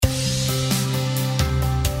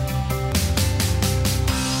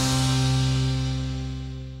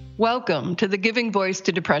Welcome to the Giving Voice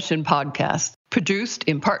to Depression podcast, produced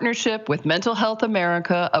in partnership with Mental Health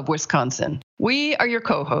America of Wisconsin. We are your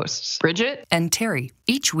co-hosts, Bridget and Terry.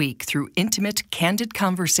 Each week, through intimate, candid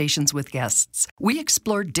conversations with guests, we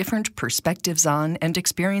explore different perspectives on and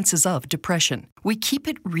experiences of depression. We keep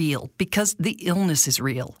it real because the illness is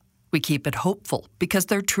real. We keep it hopeful because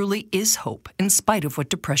there truly is hope in spite of what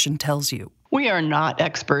depression tells you. We are not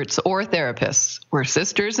experts or therapists. We're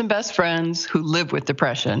sisters and best friends who live with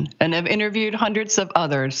depression and have interviewed hundreds of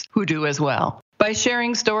others who do as well. By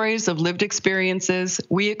sharing stories of lived experiences,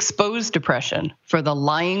 we expose depression for the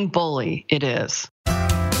lying bully it is.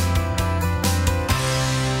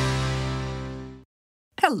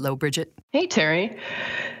 Hello, Bridget. Hey, Terry.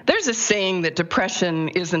 There's a saying that depression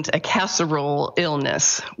isn't a casserole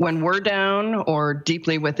illness. When we're down or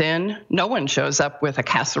deeply within, no one shows up with a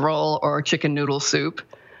casserole or chicken noodle soup.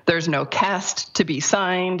 There's no cast to be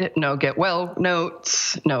signed, no get well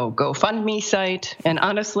notes, no GoFundMe site. And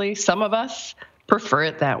honestly, some of us prefer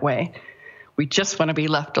it that way. We just want to be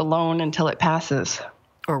left alone until it passes.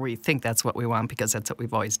 Or we think that's what we want because that's what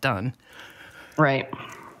we've always done. Right.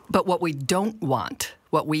 But what we don't want,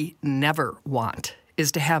 what we never want,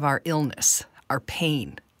 is to have our illness, our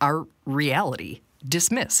pain, our reality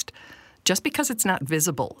dismissed just because it's not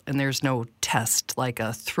visible and there's no test like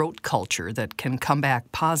a throat culture that can come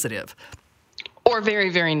back positive. Or very,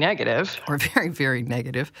 very negative. Or very, very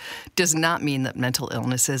negative does not mean that mental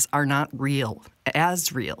illnesses are not real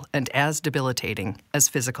and as debilitating as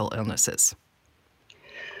physical illnesses.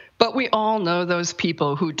 But we all know those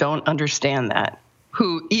people who don't understand that,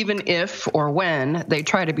 who even if or when they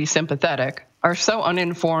try to be sympathetic, are so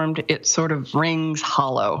uninformed it sort of rings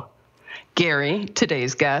hollow. Gary,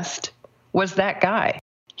 today's guest, was that guy.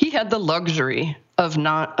 He had the luxury of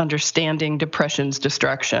not understanding depression's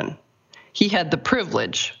destruction. He had the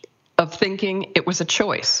privilege of thinking it was a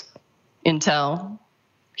choice until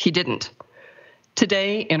he didn't.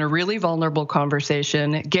 Today, in a really vulnerable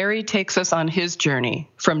conversation, Gary takes us on his journey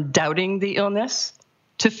from doubting the illness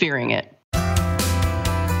to fearing it.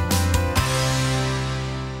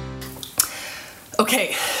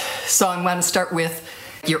 Okay, so I want to start with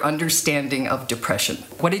your understanding of depression.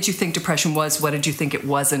 What did you think depression was? What did you think it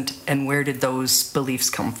wasn't? And where did those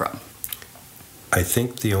beliefs come from? I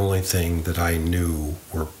think the only thing that I knew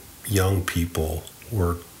were young people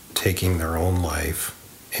were taking their own life,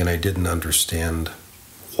 and I didn't understand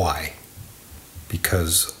why.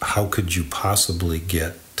 Because how could you possibly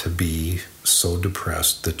get to be so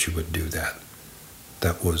depressed that you would do that?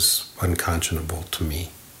 That was unconscionable to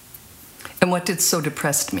me. And what did so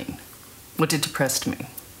depressed mean? What did depressed mean?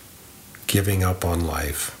 Giving up on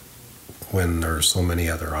life when there are so many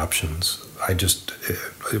other options.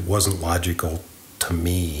 It wasn't logical to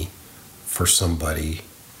me for somebody,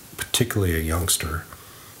 particularly a youngster,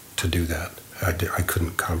 to do that. I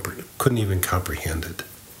couldn't even comprehend it.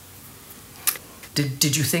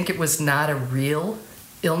 Did you think it was not a real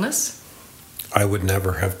illness? I would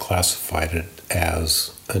never have classified it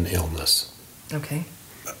as an illness. Okay.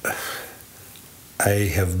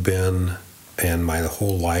 I have been, and my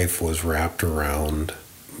whole life was wrapped around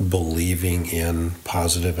believing in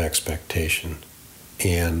positive expectation.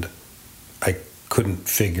 And I couldn't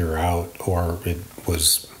figure out, or it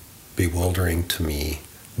was bewildering to me,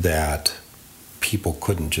 that people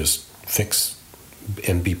couldn't just fix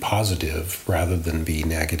and be positive rather than be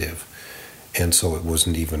negative. And so it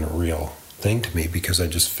wasn't even a real thing to me because I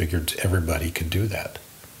just figured everybody could do that.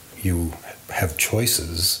 You have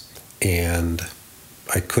choices, and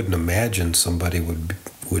I couldn't imagine somebody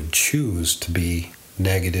would choose to be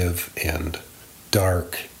negative and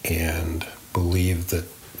dark and believe that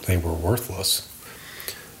they were worthless.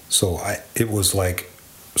 So it was like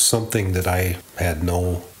something that I had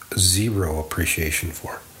zero appreciation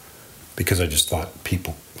for, because I just thought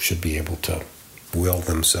people should be able to will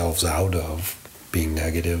themselves out of being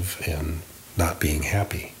negative and not being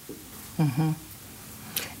happy. Mm-hmm.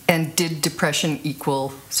 And did depression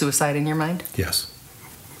equal suicide in your mind? Yes.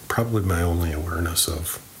 Probably my only awareness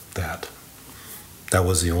of that. That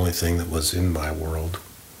was the only thing that was in my world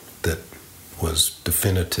that was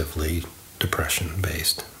definitively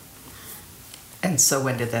depression-based. And so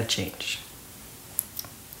when did that change?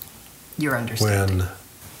 Your understanding. When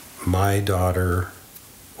my daughter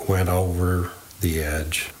went over the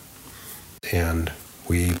edge, and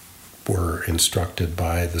we were instructed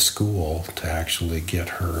by the school to actually get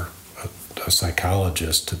her a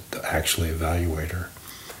psychologist to actually evaluate her.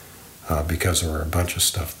 Because there were a bunch of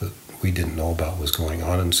stuff that we didn't know about was going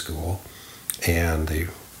on in school, and they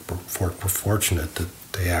were fortunate that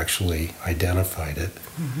they actually identified it.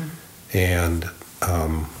 Mm-hmm. And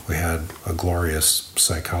We had a glorious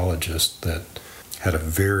psychologist that had a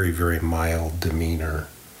very, very mild demeanor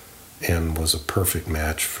and was a perfect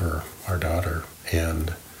match for our daughter.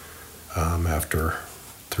 And after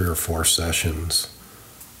 3 or 4 sessions,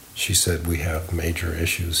 she said, "We have major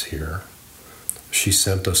issues here." She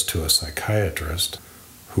sent us to a psychiatrist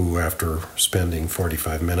who, after spending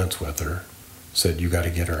 45 minutes with her, said, "You got to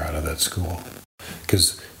get her out of that school."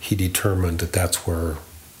 Because he determined that that's where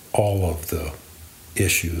all of the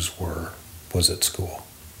issues was at school.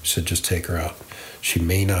 He said, "Just take her out. She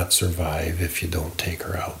may not survive if you don't take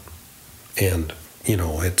her out." And,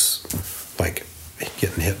 it's like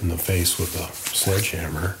getting hit in the face with a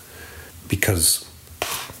sledgehammer because,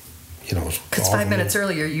 Because 5 minutes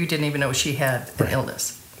earlier, you didn't even know she had an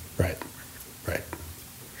illness. Right.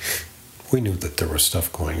 We knew that there was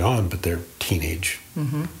stuff going on, but they're teenage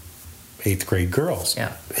 8th grade girls.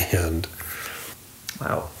 Yeah. And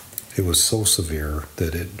wow, it was so severe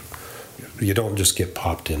that you don't just get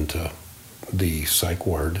popped into the psych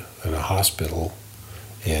ward in a hospital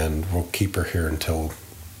and we'll keep her here until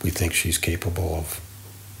we think she's capable of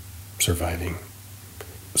surviving.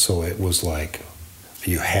 So it was like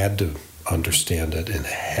you had to understand it and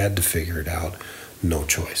had to figure it out, no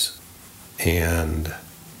choice. And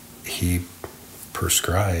he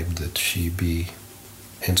prescribed that she be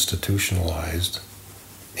institutionalized.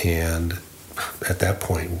 And at that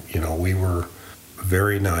point, we were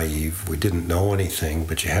very naive. We didn't know anything,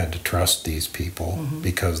 but you had to trust these people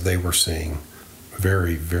because they were seeing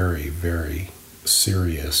very, very, very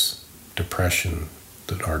serious depression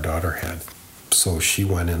that our daughter had. So she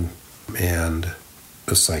went in, and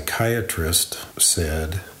the psychiatrist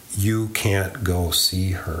said, "You can't go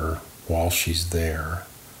see her while she's there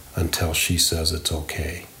until she says it's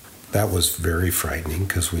okay." That was very frightening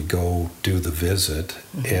because we go do the visit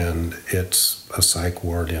and it's a psych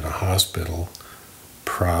ward in a hospital,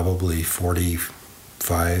 probably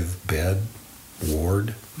 45 bed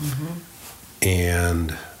ward.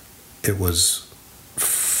 And it was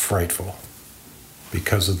frightful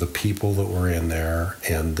because of the people that were in there.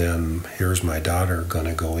 And then here's my daughter going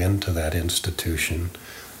to go into that institution.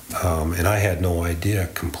 And I had no idea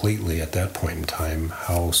completely at that point in time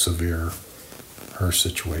how severe her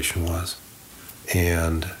situation was.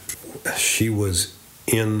 And she was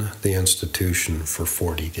in the institution for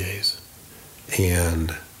 40 days.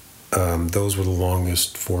 And those were the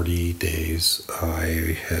longest 40 days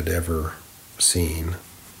I had ever seen.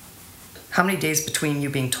 How many days between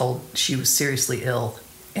you being told she was seriously ill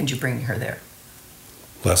and you bringing her there?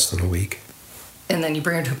 Less than a week. And then you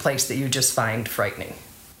bring her to a place that you just find frightening.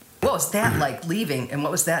 What was that like leaving, and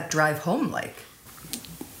what was that drive home like?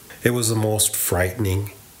 It was the most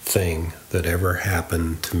frightening thing that ever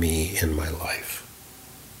happened to me in my life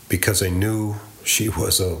because I knew she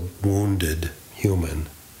was a wounded human,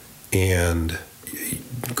 and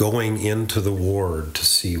going into the ward to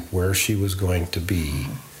see where she was going to be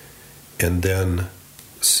and then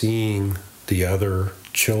seeing the other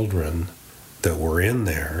children that were in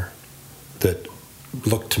there that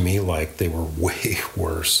looked to me like they were way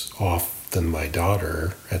worse off than my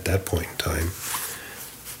daughter at that point in time.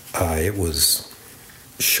 It was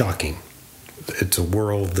shocking. It's a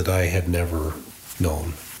world that I had never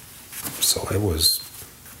known. So it was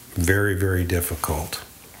very, very difficult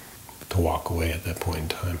to walk away at that point in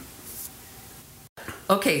time.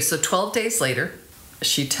 Okay, so 12 days later,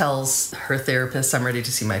 she tells her therapist, "I'm ready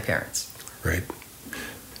to see my parents." Right.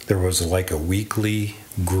 There was like a weekly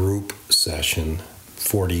group session.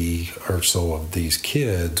 40 or so of these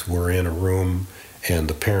kids were in a room, and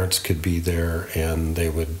the parents could be there, and they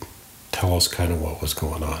would tell us kind of what was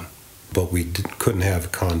going on. But we couldn't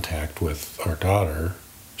have contact with our daughter.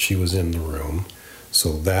 She was in the room.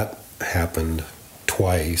 So that happened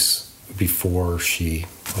twice before she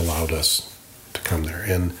allowed us to come there.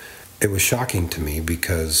 And it was shocking to me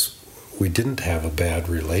because we didn't have a bad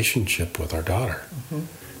relationship with our daughter.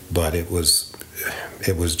 But it was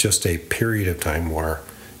just a period of time where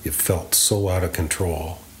it felt so out of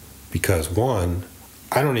control because, one,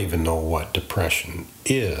 I don't even know what depression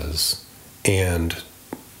is, and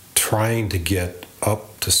trying to get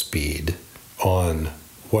up to speed on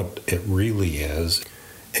what it really is.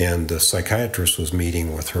 And the psychiatrist was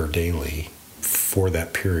meeting with her daily for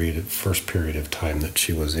that first period of time that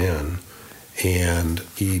she was in, and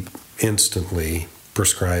he instantly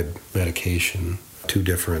prescribed medication, 2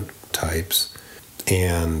 different types,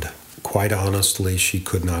 and quite honestly, she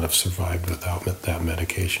could not have survived without that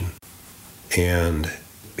medication. And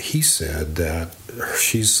he said that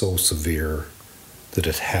she's so severe that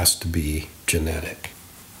it has to be genetic.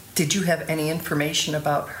 Did you have any information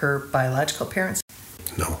about her biological parents?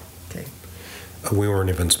 No. Okay. We weren't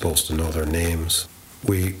even supposed to know their names.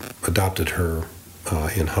 We adopted her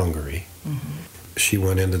in Hungary. Mm-hmm. She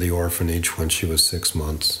went into the orphanage when she was 6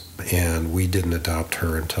 months, and we didn't adopt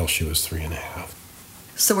her until she was 3.5.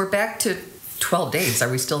 So we're back to 12 days. Are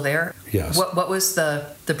we still there? Yes. What was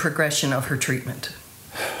the progression of her treatment?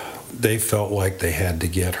 They felt like they had to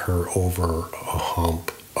get her over a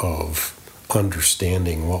hump of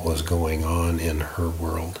understanding what was going on in her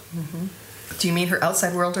world. Mm-hmm. Do you mean her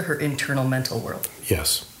outside world or her internal mental world?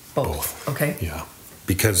 Yes. Both. Okay. Yeah.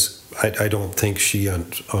 Because I don't think she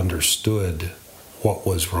understood what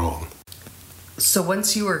was wrong. So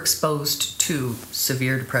once you were exposed to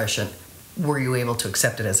severe depression, were you able to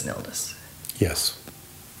accept it as an illness? Yes.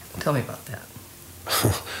 Tell me about that.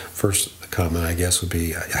 First comment, I guess, would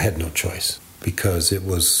be I had no choice because it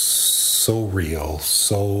was so real,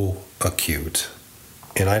 so acute,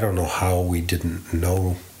 and I don't know how we didn't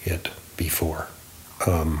know it before.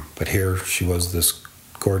 But here she was, this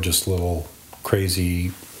gorgeous little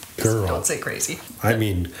crazy girl. Don't say crazy. I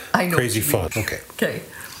mean, crazy fun. Okay. Okay.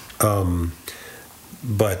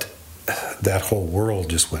 But that whole world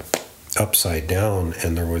just went upside down,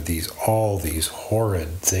 and there were all these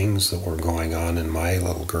horrid things that were going on in my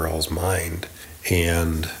little girl's mind,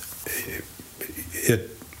 and it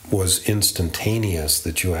was instantaneous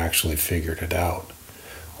that you actually figured it out.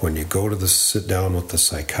 When you go to sit down with the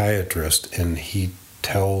psychiatrist and he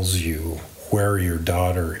tells you where your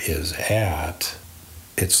daughter is at,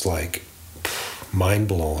 it's like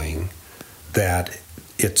mind-blowing that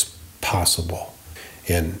it's possible.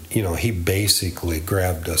 And, he basically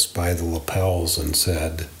grabbed us by the lapels and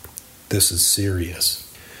said, this is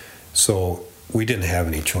serious. So we didn't have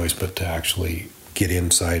any choice but to actually get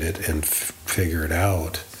inside it and figure it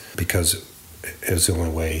out, because it's the only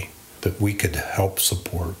way that we could help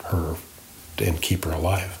support her and keep her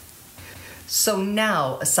alive. So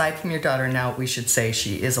now, aside from your daughter, now we should say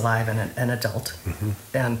she is alive and an adult, mm-hmm.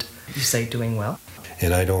 and you say doing well?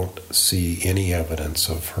 And I don't see any evidence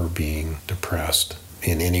of her being depressed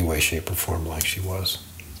in any way, shape, or form like she was.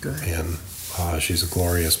 Good. And she's a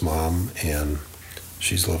glorious mom, and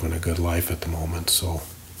she's living a good life at the moment, so...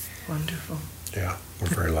 Wonderful. Yeah, we're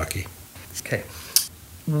very lucky. Okay.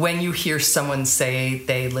 When you hear someone say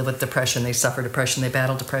they live with depression, they suffer depression, they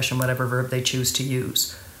battle depression, whatever verb they choose to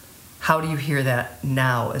use, how do you hear that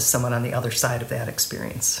now as someone on the other side of that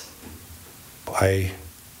experience? I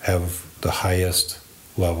have the highest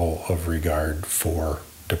level of regard for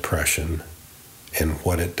depression and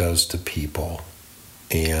what it does to people,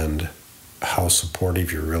 and how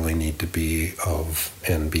supportive you really need to be of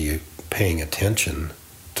and be paying attention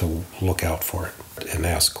to look out for it and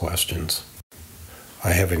ask questions.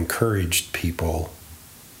 I have encouraged people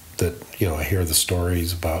that, I hear the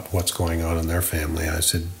stories about what's going on in their family. I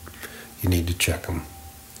said, you need to check them,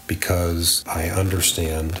 because I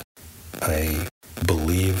understand, I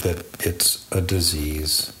believe that it's a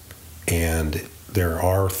disease, and there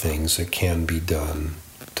are things that can be done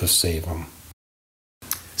to save them.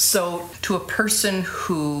 So to a person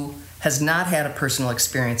who has not had a personal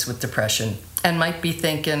experience with depression and might be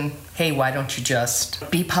thinking, hey, why don't you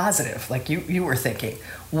just be positive, like you were thinking,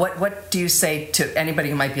 what do you say to anybody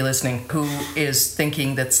who might be listening who is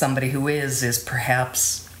thinking that somebody who is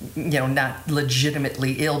perhaps not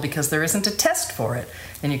legitimately ill because there isn't a test for it,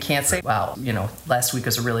 and you can't say, wow, last week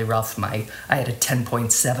was really rough, I had a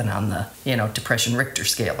 10.7 on the depression Richter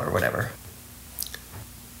scale or whatever?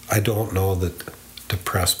 I don't know that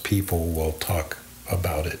depressed people will talk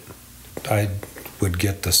about it. I would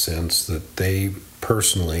get the sense that they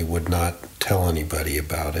personally would not tell anybody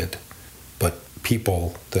about it, but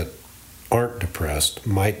people that aren't depressed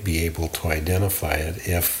might be able to identify it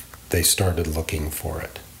if they started looking for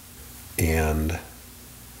it, and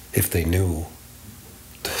if they knew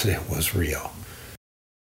that it was real.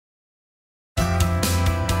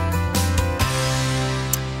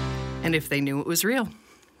 And if they knew it was real.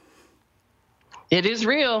 It is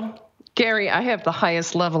real. Gary, I have the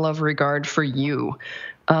highest level of regard for you.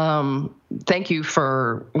 Thank you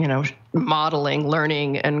for, modeling,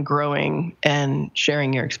 learning, and growing and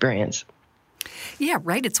sharing your experience. Yeah,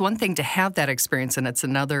 right. It's one thing to have that experience, and it's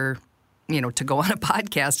another, to go on a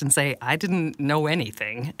podcast and say, I didn't know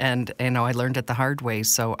anything. And, I learned it the hard way.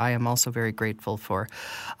 So I am also very grateful for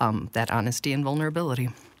that honesty and vulnerability.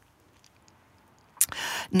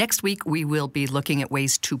 Next week, we will be looking at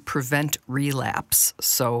ways to prevent relapse.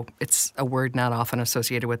 So it's a word not often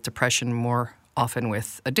associated with depression, more often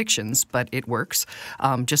with addictions, but it works.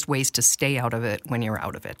 Just ways to stay out of it when you're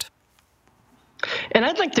out of it. And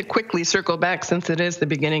I'd like to quickly circle back, since it is the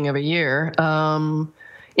beginning of a year.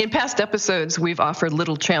 In past episodes, we've offered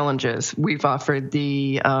little challenges. We've offered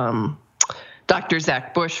the Dr.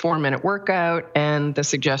 Zach Bush 4-minute workout, and the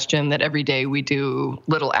suggestion that every day we do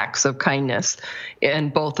little acts of kindness.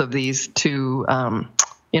 And both of these to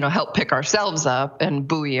help pick ourselves up and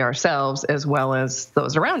buoy ourselves as well as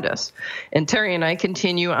those around us. And Terry and I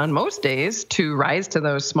continue on most days to rise to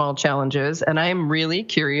those small challenges. And I'm really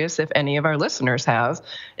curious if any of our listeners have,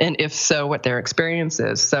 and if so, what their experience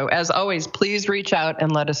is. So as always, please reach out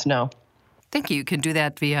and let us know. Thank you. You can do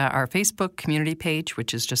that via our Facebook community page,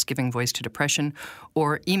 which is just Giving Voice to Depression,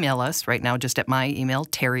 or email us right now just at my email,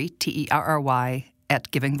 Terry, Terry,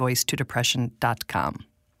 at givingvoicetodepression.com.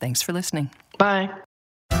 Thanks for listening. Bye.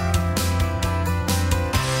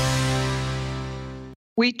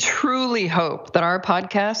 We truly hope that our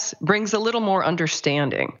podcast brings a little more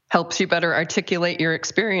understanding, helps you better articulate your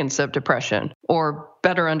experience of depression, or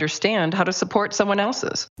better understand how to support someone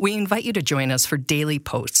else's. We invite you to join us for daily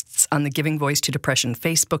posts on the Giving Voice to Depression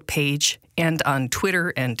Facebook page and on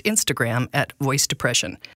Twitter and Instagram at Voice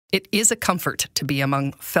Depression. It is a comfort to be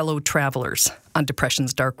among fellow travelers on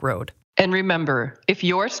depression's dark road. And remember, if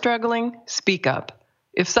you're struggling, speak up.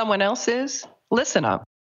 If someone else is, listen up.